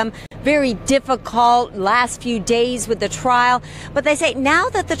for them. Very difficult last few days with the trial. But they say now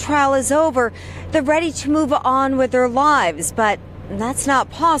that the trial is over, they're ready to move on with their lives. But that's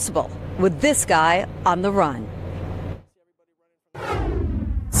not possible with this guy on the run.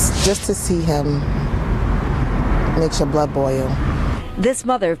 Just to see him makes your blood boil. This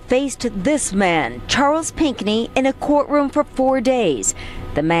mother faced this man, Charles Pinckney, in a courtroom for 4 days.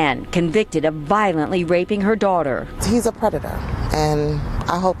 The man convicted of violently raping her daughter. He's a predator, and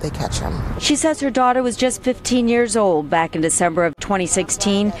I hope they catch him. She says her daughter was just 15 years old back in December of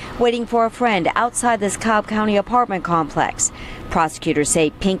 2016, waiting for a friend outside this Cobb County apartment complex. Prosecutors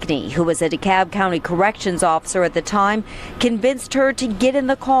say Pinckney, who was a DeKalb County corrections officer at the time, convinced her to get in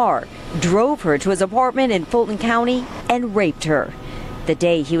the car, drove her to his apartment in Fulton County, and raped her. The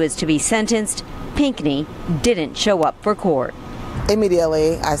day he was to be sentenced, Pinckney didn't show up for court.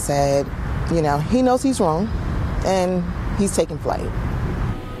 Immediately, I said, he knows he's wrong, and he's taking flight.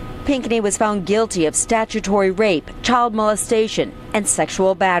 Pinckney was found guilty of statutory rape, child molestation, and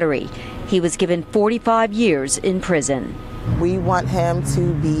sexual battery. He was given 45 years in prison. We want him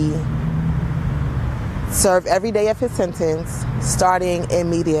to serve every day of his sentence, starting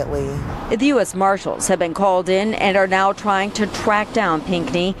immediately. The U.S. Marshals have been called in and are now trying to track down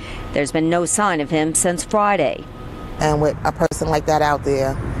Pinckney. There's been no sign of him since Friday. And with a person like that out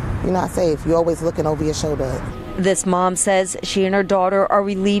there, you're not safe. You're always looking over your shoulder. This mom says she and her daughter are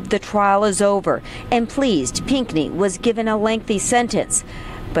relieved the trial is over and pleased Pinckney was given a lengthy sentence.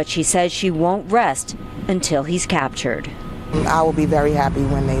 But she says she won't rest until he's captured. I will be very happy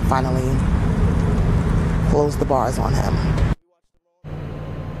when they finally close the bars on him.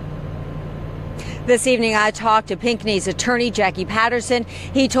 This evening, I talked to Pinckney's attorney, Jackie Patterson.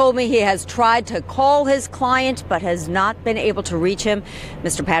 He told me he has tried to call his client, but has not been able to reach him.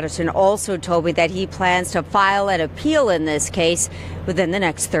 Mr. Patterson also told me that he plans to file an appeal in this case within the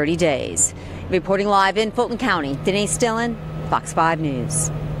next 30 days. Reporting live in Fulton County, Denise Dillon, Fox 5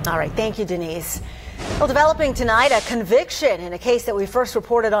 News. All right. Thank you, Denise. Well, developing tonight, a conviction in a case that we first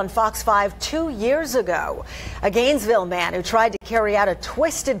reported on Fox 5 2 years ago. A Gainesville man who tried to carry out a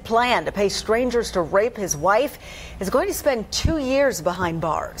twisted plan to pay strangers to rape his wife is going to spend 2 years behind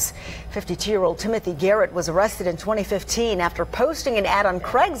bars. 52-year-old Timothy Garrett was arrested in 2015 after posting an ad on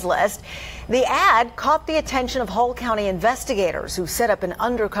Craigslist. The ad caught the attention of Hall County investigators who set up an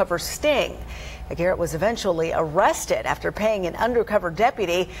undercover sting. Garrett was eventually arrested after paying an undercover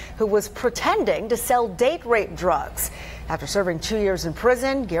deputy who was pretending to sell date rape drugs. After serving 2 years in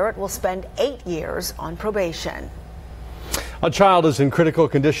prison, Garrett will spend 8 years on probation. A child is in critical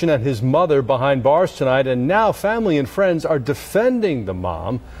condition and his mother behind bars tonight, and now family and friends are defending the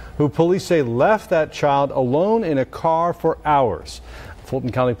mom, who police say left that child alone in a car for hours.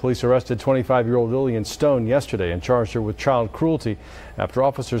 Fulton County Police arrested 25-year-old Lillian Stone yesterday and charged her with child cruelty after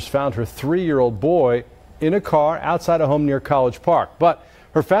officers found her 3-year-old boy in a car outside a home near College Park. But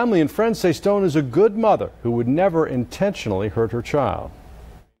her family and friends say Stone is a good mother who would never intentionally hurt her child.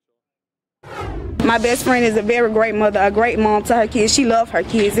 My best friend is a very great mother, a great mom to her kids. She loved her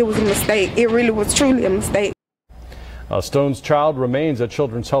kids. It was a mistake. It really was truly a mistake. Stone's child remains at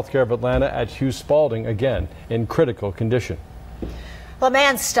Children's Healthcare of Atlanta at Hugh Spalding, again in critical condition. A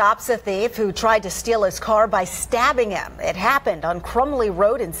man stops a thief who tried to steal his car by stabbing him. It happened on Crumley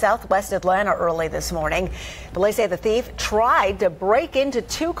Road in southwest Atlanta early this morning. Police say the thief tried to break into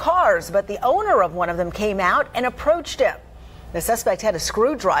 2 cars, but the owner of one of them came out and approached him. The suspect had a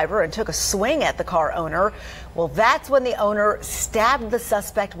screwdriver and took a swing at the car owner. Well, that's when the owner stabbed the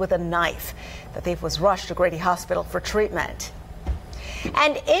suspect with a knife. The thief was rushed to Grady Hospital for treatment.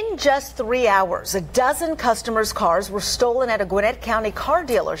 And in just 3 hours, a dozen customers' cars were stolen at a Gwinnett County car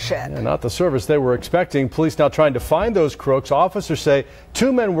dealership. Not the service they were expecting. Police now trying to find those crooks. Officers say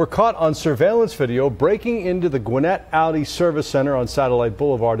 2 men were caught on surveillance video breaking into the Gwinnett Audi Service Center on Satellite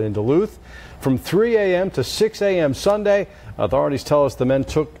Boulevard in Duluth. From 3 a.m. to 6 a.m. Sunday, authorities tell us the men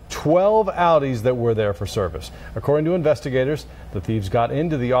took 12 Audis that were there for service. According to investigators, the thieves got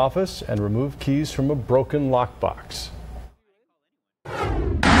into the office and removed keys from a broken lockbox.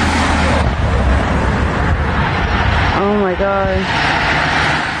 Oh my God.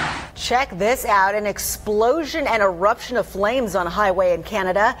 Check this out. An explosion and eruption of flames on a highway in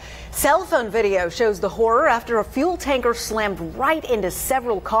Canada. Cell phone video shows the horror after a fuel tanker slammed right into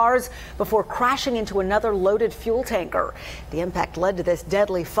several cars before crashing into another loaded fuel tanker. The impact led to this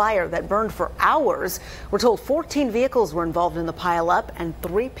deadly fire that burned for hours. We're told 14 vehicles were involved in the pileup and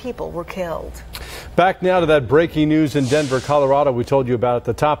 3 people were killed. Back now to that breaking news in Denver, Colorado we told you about at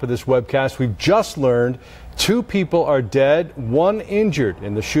the top of this webcast. We've just learned 2 people are dead, 1 injured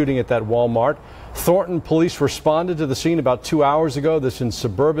in the shooting at that Walmart. Thornton police responded to the scene about 2 hours ago. This in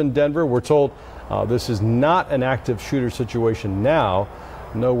suburban Denver. We're told this is not an active shooter situation now.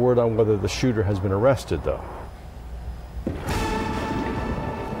 No word on whether the shooter has been arrested, though.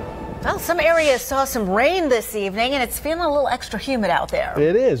 Well, some areas saw some rain this evening, and it's feeling a little extra humid out there.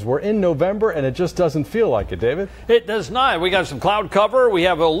 It is. We're in November, and it just doesn't feel like it, David. It does not. We got some cloud cover. We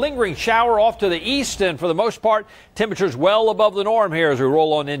have a lingering shower off to the east, and for the most part, temperatures well above the norm here as we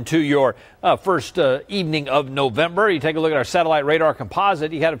roll on into your first evening of November. You take a look at our satellite radar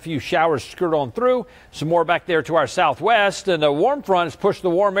composite. You had a few showers skirt on through, some more back there to our southwest, and a warm front has pushed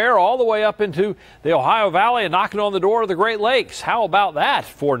the warm air all the way up into the Ohio Valley and knocking on the door of the Great Lakes. How about that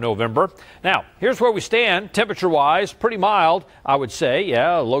for November? Now, here's where we stand temperature-wise. Pretty mild, I would say.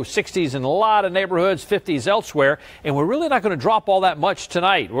 Yeah, low 60s in a lot of neighborhoods, 50s elsewhere. And we're really not going to drop all that much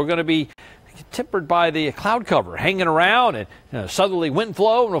tonight. We're going to be tempered by the cloud cover hanging around and southerly wind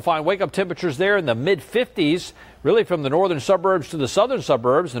flow, and we'll find wake-up temperatures there in the mid-50s, really from the northern suburbs to the southern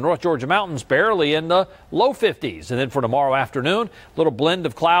suburbs. The North Georgia mountains barely in the low 50s. And then for tomorrow afternoon, a little blend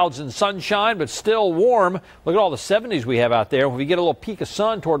of clouds and sunshine, but still warm. Look at all the 70s we have out there. When we get a little peak of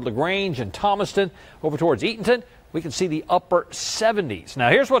sun toward LaGrange and Thomaston over towards Eatonton, we can see the upper 70s. Now,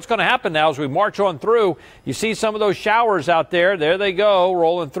 here's what's going to happen now as we march on through. You see some of those showers out there. There they go,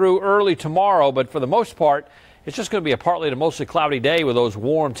 rolling through early tomorrow. But for the most part, it's just going to be a partly to mostly cloudy day with those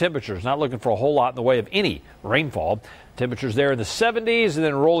warm temperatures. Not looking for a whole lot in the way of any rainfall. Temperatures there in the 70s and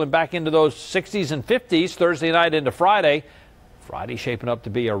then rolling back into those 60s and 50s Thursday night into Friday. Friday shaping up to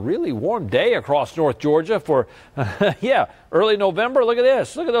be a really warm day across North Georgia for, early November. Look at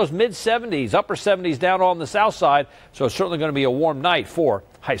this. Look at those mid-70s, upper 70s down on the south side. So it's certainly going to be a warm night for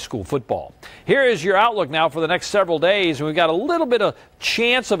high school football. Here is your outlook now for the next several days. We've got a little bit of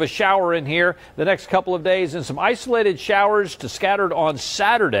chance of a shower in here the next couple of days and some isolated showers to scattered on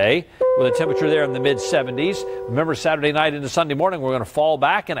Saturday with a temperature there in the mid-70s. Remember, Saturday night into Sunday morning, we're going to fall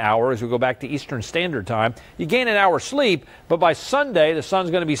back an hour as we go back to Eastern Standard Time. You gain an hour's sleep, but by Sunday, the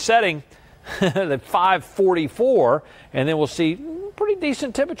sun's going to be setting at 5:44, and then we'll see pretty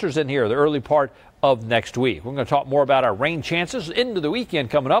decent temperatures in here the early part of next week. We're going to talk more about our rain chances into the weekend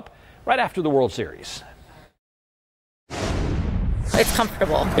coming up right after the World Series. It's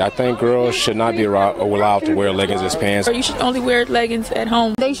comfortable. I think girls should not be allowed to wear leggings as pants. Or you should only wear leggings at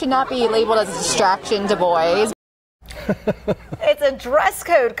home. They should not be labeled as a distraction to boys. It's a dress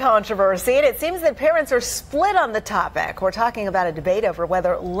code controversy, and it seems that parents are split on the topic. We're talking about a debate over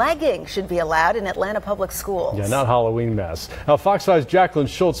whether leggings should be allowed in Atlanta public schools. Yeah, not Halloween masks. Now, Fox 5's Jacqueline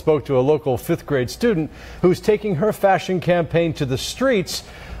Schultz spoke to a local 5th grade student who's taking her fashion campaign to the streets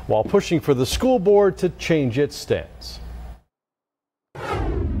while pushing for the school board to change its stance.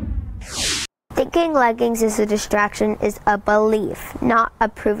 Thinking leggings is a distraction is a belief, not a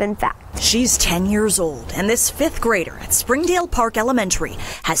proven fact. She's 10 years old, and this 5th grader at Springdale Park Elementary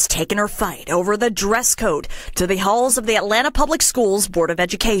has taken her fight over the dress code to the halls of the Atlanta Public Schools Board of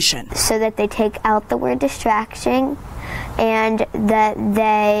Education. So that they take out the word distraction and that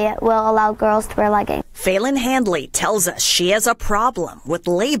they will allow girls to wear leggings. Phelan Handley tells us she has a problem with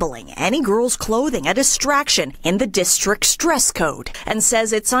labeling any girl's clothing a distraction in the district's dress code and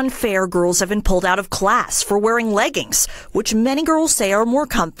says it's unfair girls have been pulled out of class for wearing leggings, which many girls say are more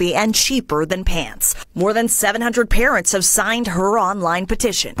comfy and cheaper than pants. More than 700 parents have signed her online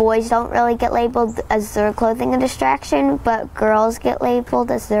petition. Boys don't really get labeled as their clothing a distraction, but girls get labeled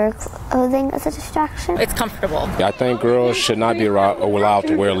as their clothing as a distraction. It's comfortable. I think girls should not be allowed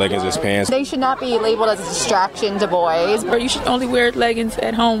to wear leggings as pants. They should not be labeled as a distraction to boys. Or you should only wear leggings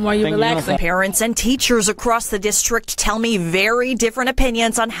at home while you're relaxing. Parents and teachers across the district tell me very different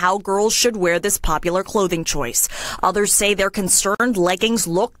opinions on how girls should wear this popular clothing choice. Others say they're concerned leggings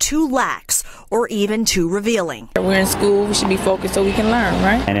look too lax or even too revealing. We're in school, we should be focused so we can learn,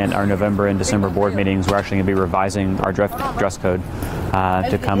 right? And in our November and December board meetings, we're actually going to be revising our dress code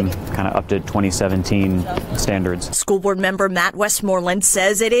to come kind of up to 2017 standards. School board member Matt Westmoreland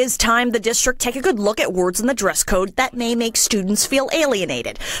says it is time the district take a good look at words in the dress code that may make students feel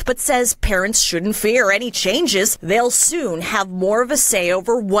alienated, but says parents shouldn't fear any changes. They'll soon have more of a say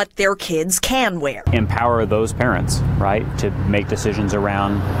over what their kids can wear. Empower those parents, right, to make decisions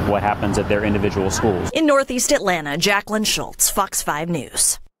around what happens at their individual schools. In Northeast Atlanta, Jacqueline Schultz, Fox 5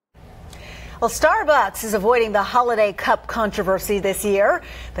 News. Well, Starbucks is avoiding the holiday cup controversy this year.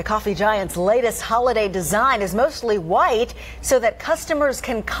 The coffee giant's latest holiday design is mostly white so that customers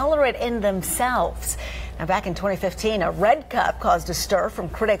can color it in themselves. Now, back in 2015, a red cup caused a stir from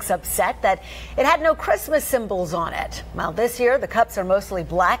critics upset that it had no Christmas symbols on it. Well, this year, the cups are mostly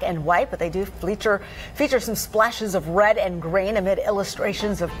black and white, but they do feature some splashes of red and green amid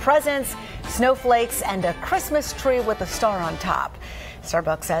illustrations of presents, snowflakes, and a Christmas tree with a star on top.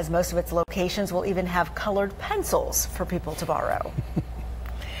 Starbucks says most of its locations will even have colored pencils for people to borrow.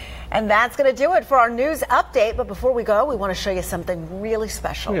 And that's going to do it for our news update. But before we go, we want to show you something really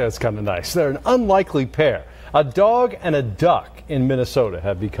special. Yeah, it's kind of nice. They're an unlikely pair. A dog and a duck in Minnesota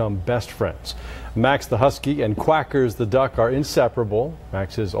have become best friends. Max the husky and Quackers the duck are inseparable.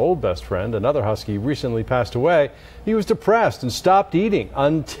 Max's old best friend, another husky, recently passed away. He was depressed and stopped eating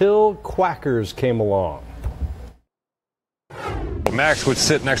until Quackers came along. Max would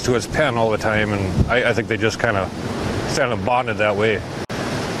sit next to his pen all the time, and I think they just kind of bonded that way.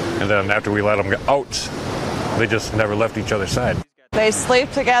 And then after we let them get out, they just never left each other's side. They sleep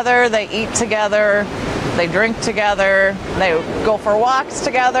together, they eat together, they drink together, they go for walks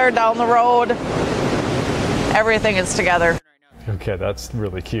together down the road. Everything is together. Okay, that's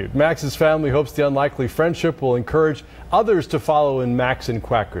really cute. Max's family hopes the unlikely friendship will encourage others to follow in Max and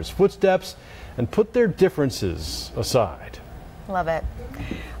Quacker's footsteps and put their differences aside. Love it.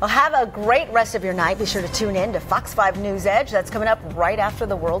 Well, have a great rest of your night. Be sure to tune in to Fox 5 News Edge. That's coming up right after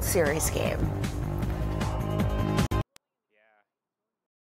the World Series game.